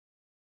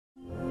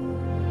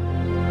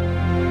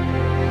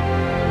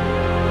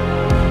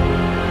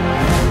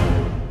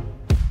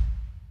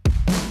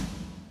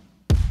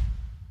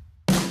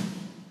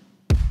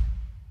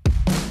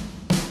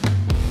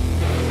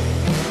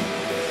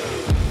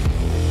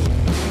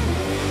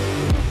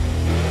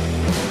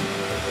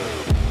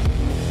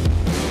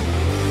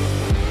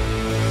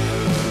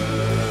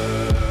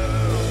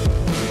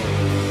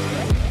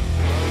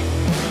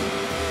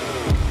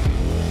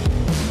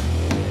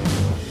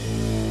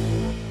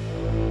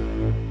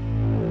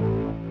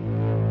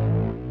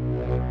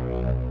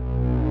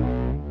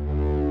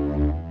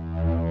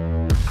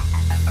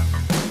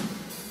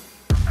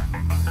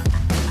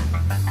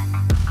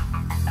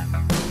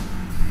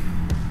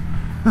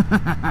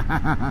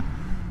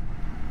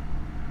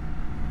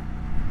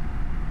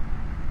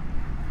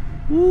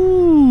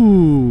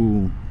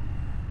Ooh,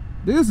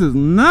 this is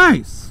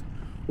nice.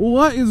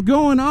 What is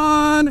going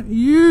on,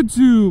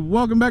 YouTube?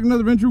 Welcome back to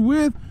another adventure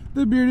with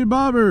the Bearded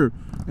Bobber,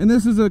 and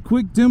this is a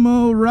quick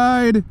demo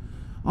ride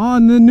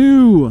on the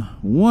new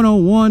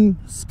 101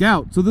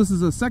 Scout. So this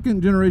is a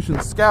second generation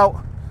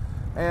Scout,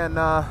 and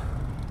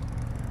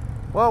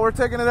well, we're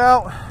taking it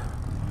out.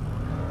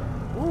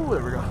 Ooh,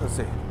 there we go. Let's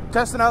see,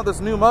 testing out this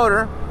new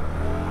motor.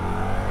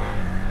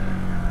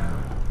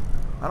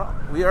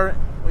 We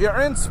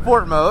are in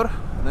sport mode,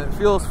 and it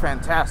feels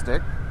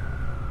fantastic.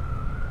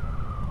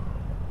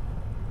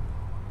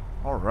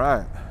 All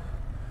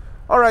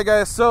right,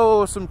 guys.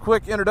 So some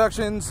quick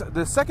introductions.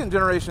 The second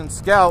generation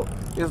Scout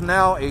is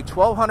now a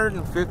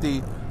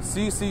 1250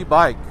 cc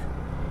bike.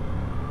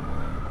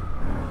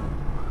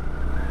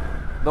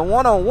 The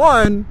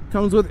 101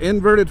 comes with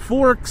inverted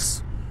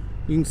forks.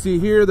 You can see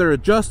here they're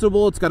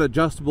adjustable. It's got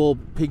adjustable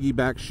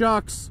piggyback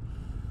shocks.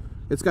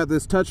 It's got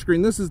this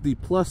touchscreen. This is the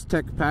Plus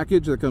Tech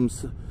package that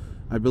comes,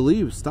 I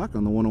believe, stock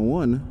on the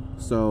 101.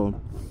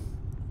 So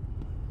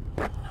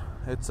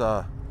it's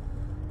a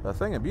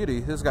thing of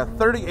beauty. This has got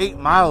 38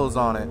 miles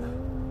on it.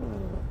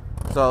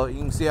 So you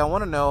can see, I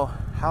want to know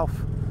how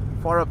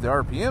far up the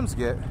RPMs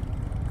get,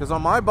 because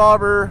on my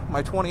bobber,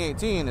 my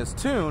 2018 is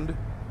tuned,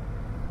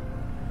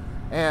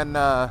 and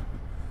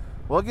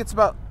well, it gets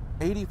about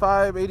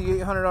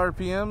 8,800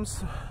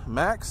 RPMs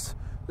max.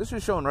 This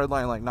is showing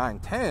redline like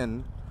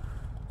 910.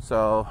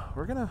 So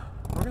we're gonna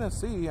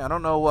see. I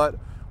don't know what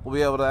we'll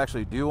be able to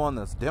actually do on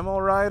this demo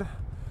ride.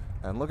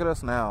 And look at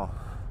us now,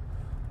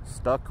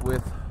 stuck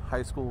with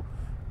high school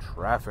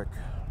traffic.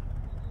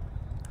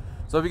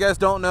 So if you guys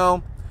don't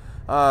know,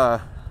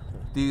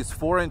 these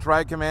 4-inch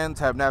ride commands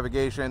have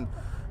navigation,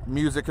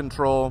 music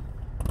control.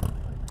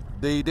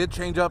 They did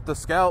change up the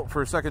Scout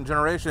for second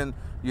generation.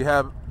 You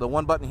have the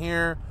one button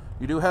here.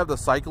 You do have the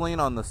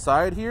cycling on the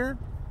side here.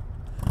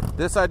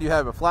 This side you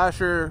have a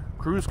flasher,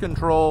 cruise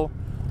control,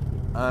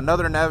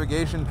 another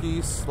navigation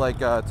piece, like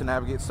to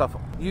navigate stuff.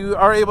 You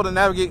are able to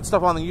navigate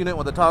stuff on the unit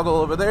with a toggle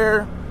over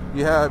there.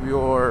 You have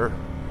your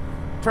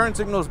turn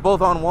signals both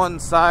on one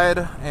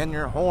side and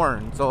your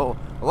horn. So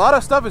a lot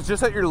of stuff is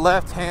just at your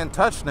left hand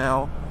touch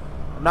now,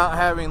 not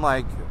having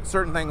like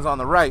certain things on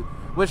the right,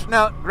 which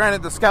now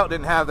granted the Scout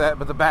didn't have that,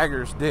 but the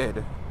baggers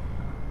did.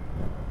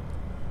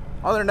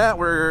 Other than that,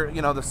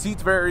 the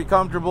seat's very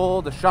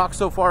comfortable. The shocks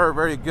so far are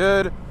very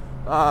good.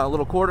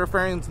 Little quarter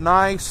frame's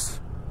nice.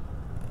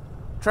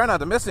 Try not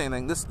to miss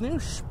anything. This new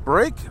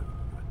brake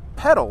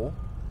pedal,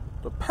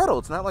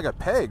 it's not like a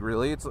peg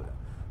really. It's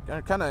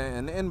kind of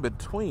an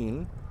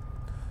in-between.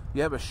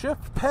 You have a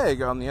shift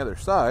peg on the other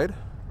side,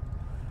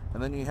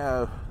 and then you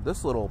have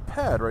this little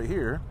pad right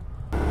here.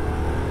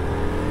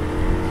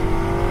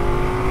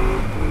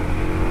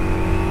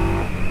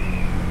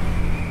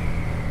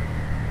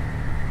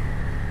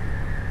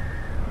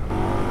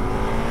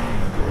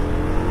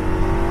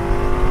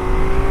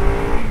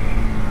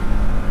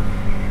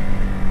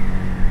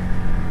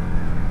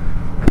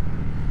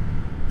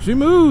 She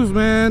moves,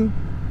 man.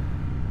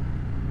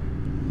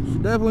 She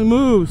definitely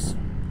moves.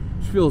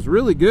 She feels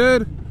really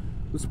good.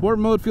 The sport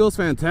mode feels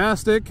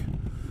fantastic.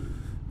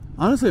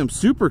 Honestly, I'm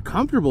super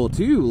comfortable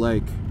too.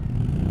 Like,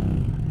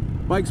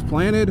 bike's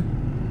planted.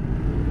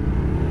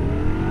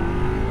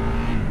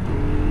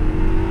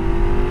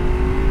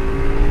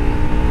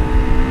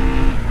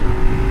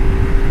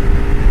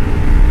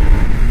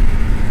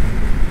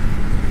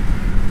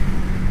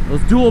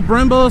 Those dual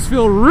Brembos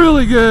feel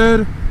really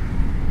good.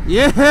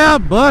 Yeah,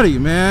 buddy,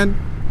 man.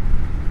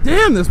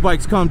 Damn, this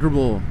bike's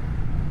comfortable.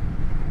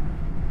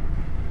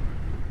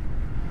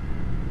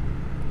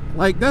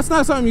 Like, that's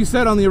not something you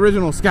said on the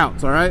original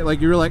Scouts, all right? Like,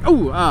 you were like,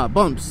 oh,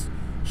 bumps,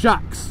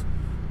 shocks.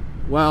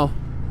 Well,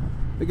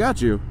 they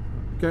got you.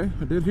 Okay,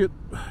 I did hit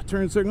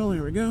turn signal.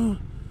 Here we go.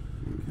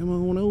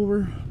 Come on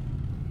over.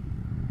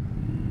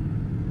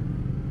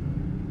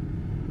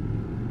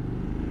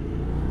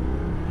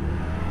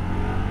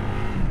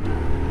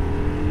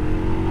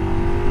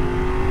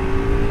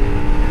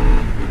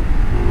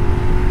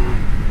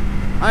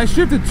 I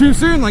shifted too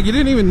soon. Like, I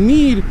didn't even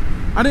need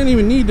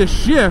to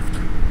shift.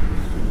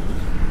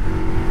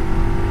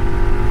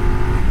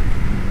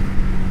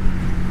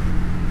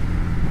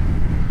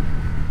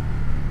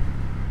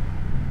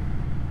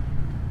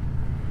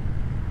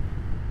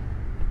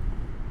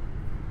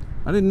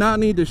 I did not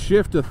need to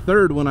shift to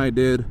third when I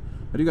did.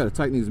 I do got to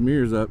tighten these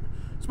mirrors up.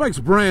 This bike's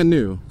brand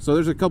new, so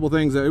there's a couple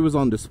things that it was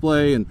on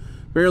display and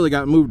barely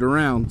got moved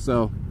around.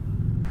 So,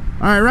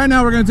 all right, right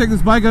now we're gonna take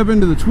this bike up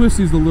into the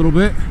twisties a little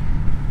bit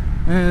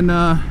and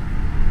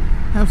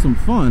have some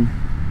fun.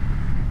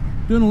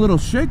 Doing a little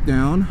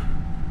shakedown.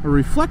 A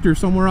reflector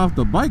somewhere off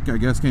the bike, I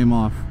guess, came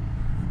off.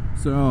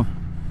 So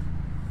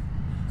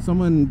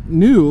someone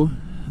knew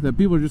that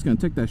people are just gonna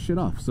take that shit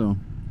off. So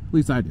at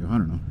least I do. I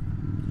don't know.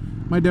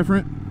 Am I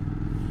different?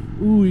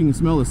 Ooh, you can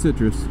smell the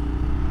citrus.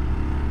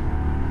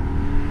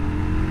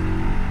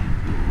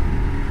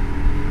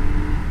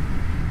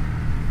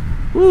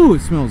 Ooh,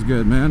 it smells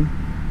good, man.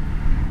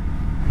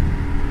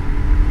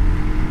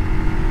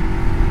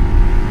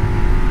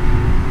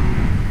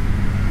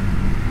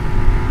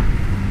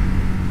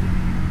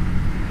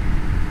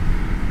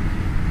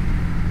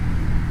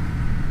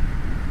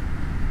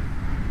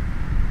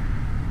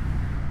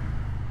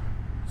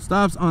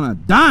 Stops on a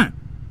dime.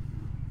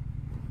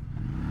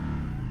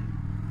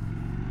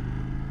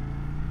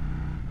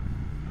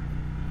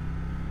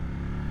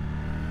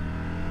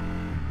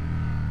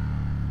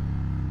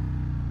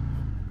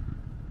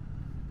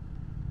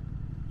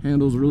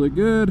 Handles really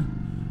good.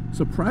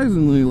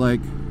 Surprisingly, like,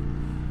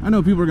 I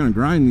know people are going to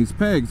grind these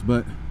pegs, but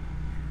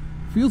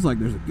it feels like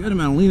there's a good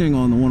amount of lean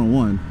angle on the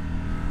 101.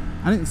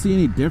 I didn't see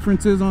any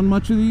differences on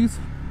much of these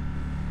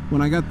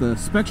when I got the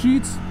spec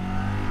sheets.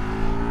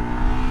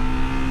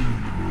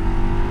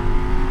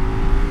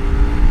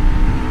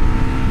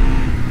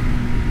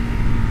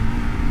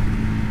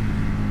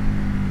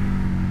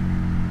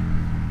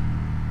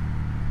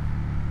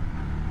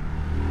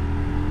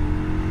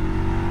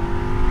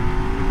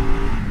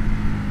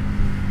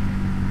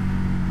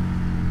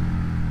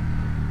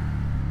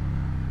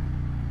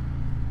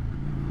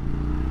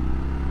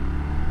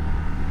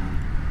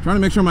 Trying to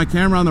make sure my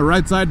camera on the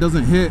right side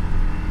doesn't hit.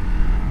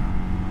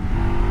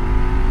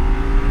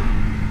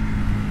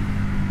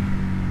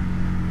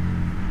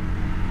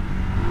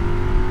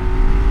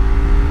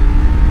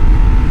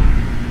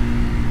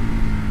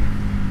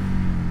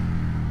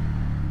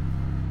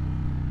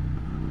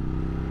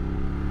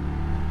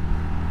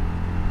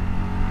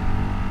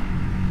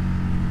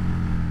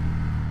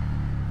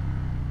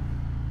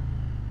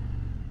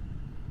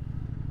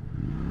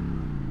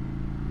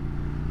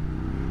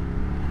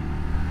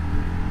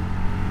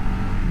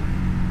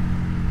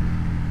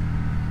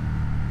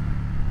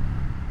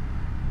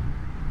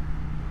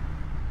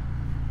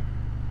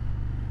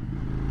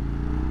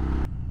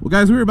 Well,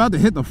 guys, we were about to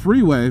hit the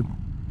freeway,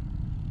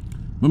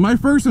 but my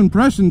first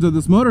impressions of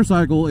this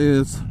motorcycle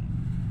is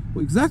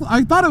exactly,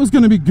 I thought it was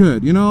going to be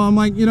good. You know, I'm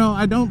like, you know,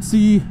 I don't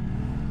see,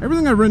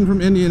 everything I've ridden from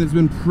Indian has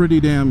been pretty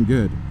damn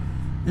good.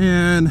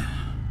 And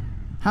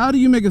how do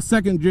you make a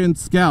second gen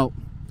Scout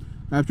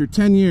after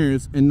 10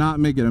 years and not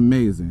make it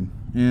amazing?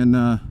 And,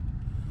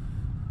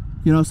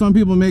 you know, some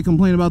people may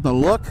complain about the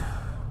look,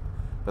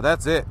 but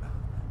that's it.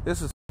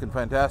 This is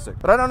fantastic.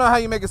 But I don't know how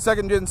you make a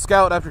second gen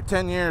Scout after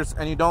 10 years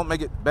and you don't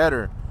make it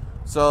better.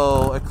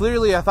 So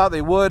clearly I thought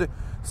they would.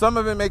 Some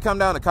of it may come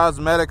down to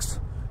cosmetics,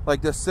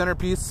 like this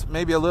centerpiece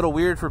may be a little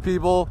weird for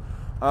people.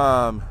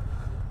 The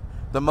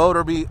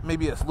motor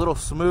maybe a little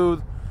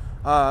smooth.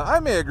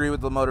 I may agree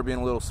with the motor being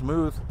a little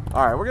smooth.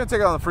 All right, we're gonna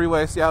take it on the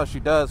freeway, see how she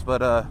does,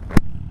 but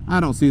I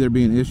don't see there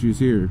being issues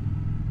here.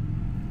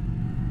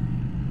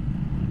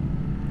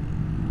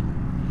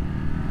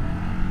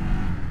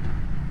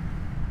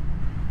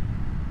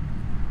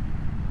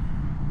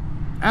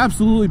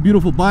 Absolutely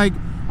beautiful bike.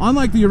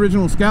 Unlike the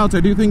original Scouts, I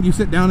do think you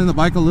sit down in the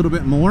bike a little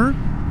bit more,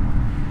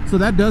 so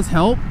that does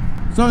help.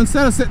 So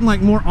instead of sitting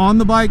like more on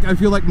the bike, I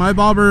feel like my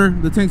bobber,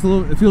 the tank's a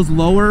little, it feels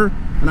lower,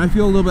 and I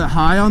feel a little bit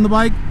high on the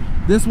bike.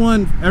 This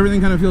one,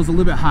 everything kind of feels a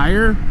little bit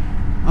higher,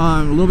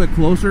 a little bit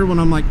closer when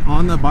I'm like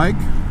on the bike.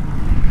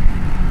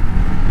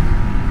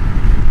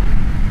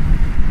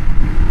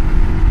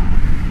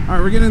 All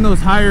right, we're getting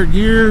those higher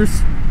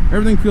gears.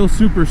 Everything feels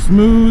super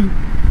smooth.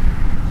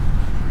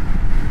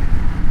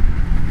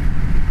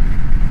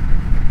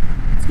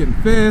 Getting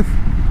fifth.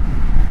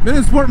 Been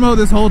in sport mode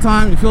this whole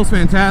time. It feels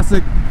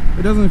fantastic.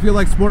 It doesn't feel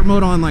like sport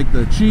mode on like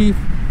the Chief.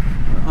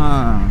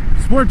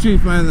 Sport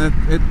Chief, man, that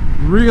it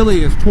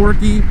really is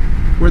torquey,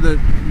 where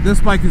this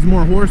bike is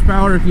more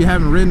horsepower if you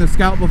haven't ridden a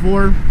Scout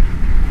before.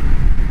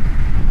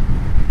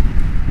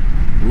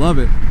 Love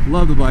it.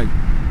 Love the bike.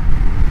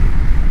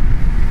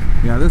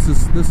 Yeah, this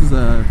is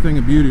a thing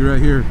of beauty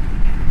right here.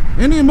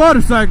 Indian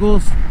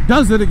Motorcycles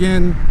does it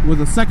again with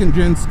a second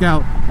gen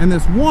Scout, and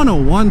this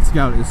 101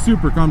 Scout is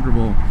super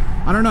comfortable.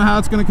 I don't know how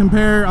it's going to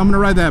compare. I'm going to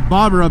ride that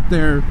bobber up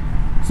there.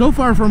 So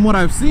far from what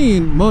I've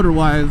seen motor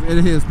wise,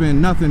 it has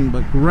been nothing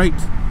but great.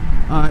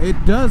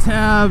 It doesn't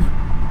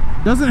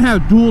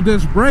have dual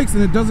disc brakes,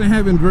 and it doesn't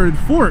have inverted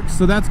forks,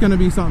 so that's going to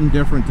be something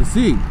different to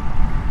see.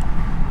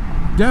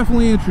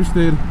 Definitely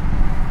interested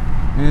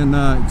and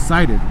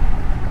excited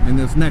in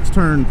this next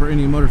turn for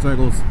Indian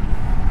Motorcycles.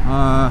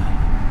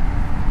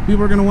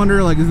 People are going to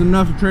wonder, like, is it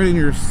enough to trade in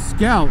your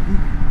Scout?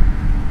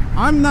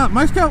 I'm not.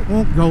 My Scout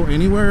won't go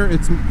anywhere.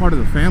 It's part of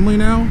the family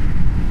now.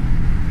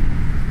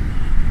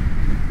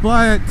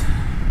 But,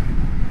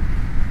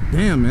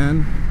 damn,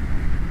 man.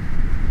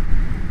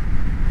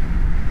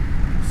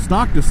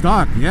 Stock to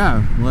stock,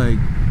 yeah. Like,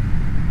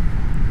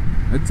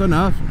 it's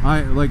enough.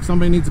 Like,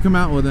 somebody needs to come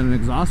out with an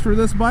exhaust for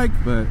this bike,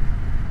 but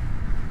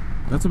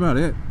that's about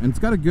it. And it's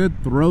got a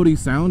good throaty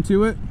sound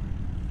to it.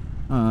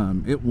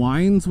 It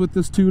whines with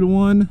this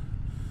 2-to-1.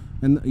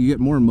 And you get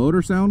more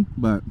motor sound,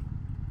 but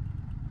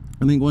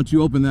I think once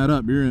you open that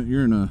up, you're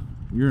in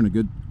a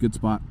good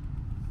spot.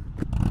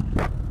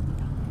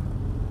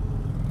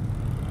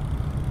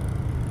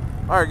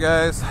 All right,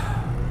 guys.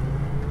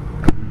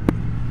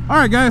 All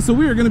right, guys. So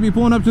we are going to be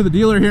pulling up to the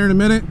dealer here in a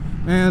minute,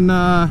 and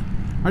I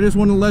just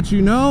want to let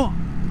you know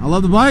I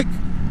love the bike.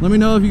 Let me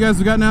know if you guys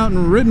have gotten out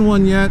and ridden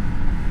one yet.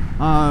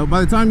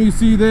 By the time you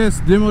see this,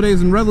 demo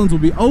days in Redlands will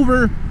be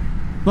over,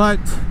 but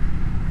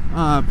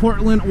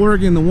Portland,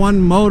 Oregon, the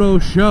One Moto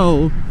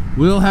show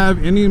will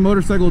have Indian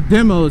motorcycle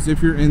demos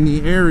if you're in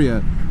the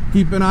area.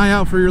 keep an eye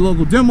out for your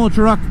local demo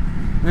truck,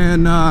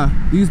 and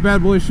these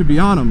bad boys should be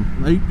on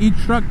them. Like, each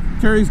truck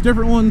carries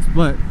different ones,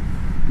 but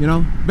you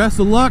know, best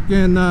of luck.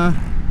 And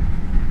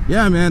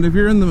yeah, man, if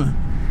you're in the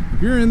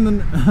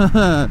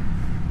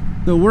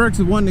the works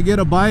of wanting to get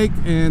a bike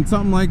and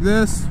something like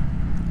this,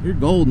 you're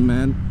golden,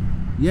 man.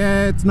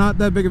 Yeah, it's not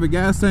that big of a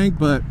gas tank,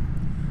 but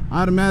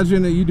I'd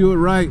imagine that you do it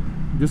right,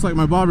 just like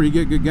my bobber, you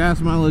get good gas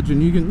mileage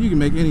and you can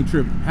make any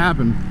trip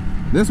happen.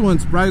 This one,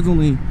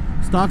 surprisingly,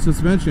 stock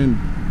suspension.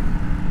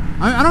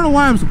 I don't know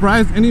why I'm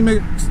surprised. Any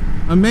makes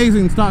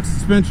amazing stock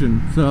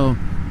suspension. So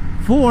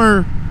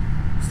for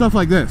stuff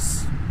like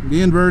this,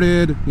 the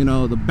inverted, you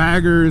know, the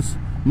baggers,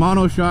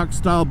 monoshock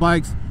style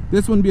bikes,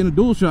 this one being a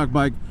dual shock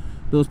bike,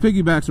 those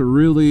piggybacks are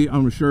really,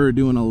 I'm sure,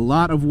 doing a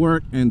lot of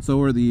work, and so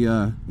are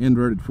the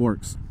inverted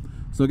forks.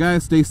 So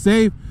guys, stay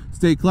safe,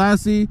 stay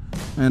classy,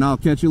 and I'll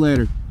catch you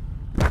later.